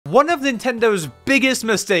one of Nintendo's biggest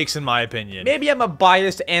mistakes in my opinion. Maybe I'm a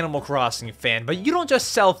biased Animal Crossing fan, but you don't just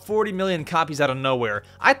sell 40 million copies out of nowhere.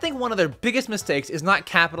 I think one of their biggest mistakes is not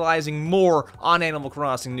capitalizing more on Animal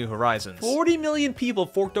Crossing New Horizons. 40 million people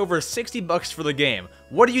forked over $60 for the game.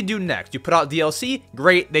 What do you do next? You put out DLC?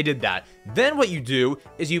 Great, they did that. Then what you do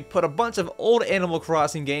is you put a bunch of old Animal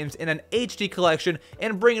Crossing games in an HD collection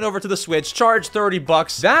and bring it over to the Switch, charge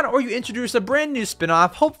 $30. That, or you introduce a brand new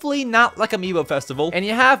spin-off, hopefully not like Amiibo Festival, and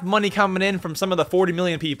you have money coming in from some of the 40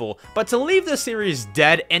 million people. But to leave this series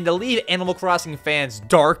dead and to leave Animal Crossing fans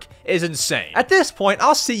dark is insane. At this point,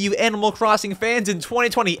 I'll see you Animal Crossing fans in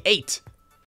 2028.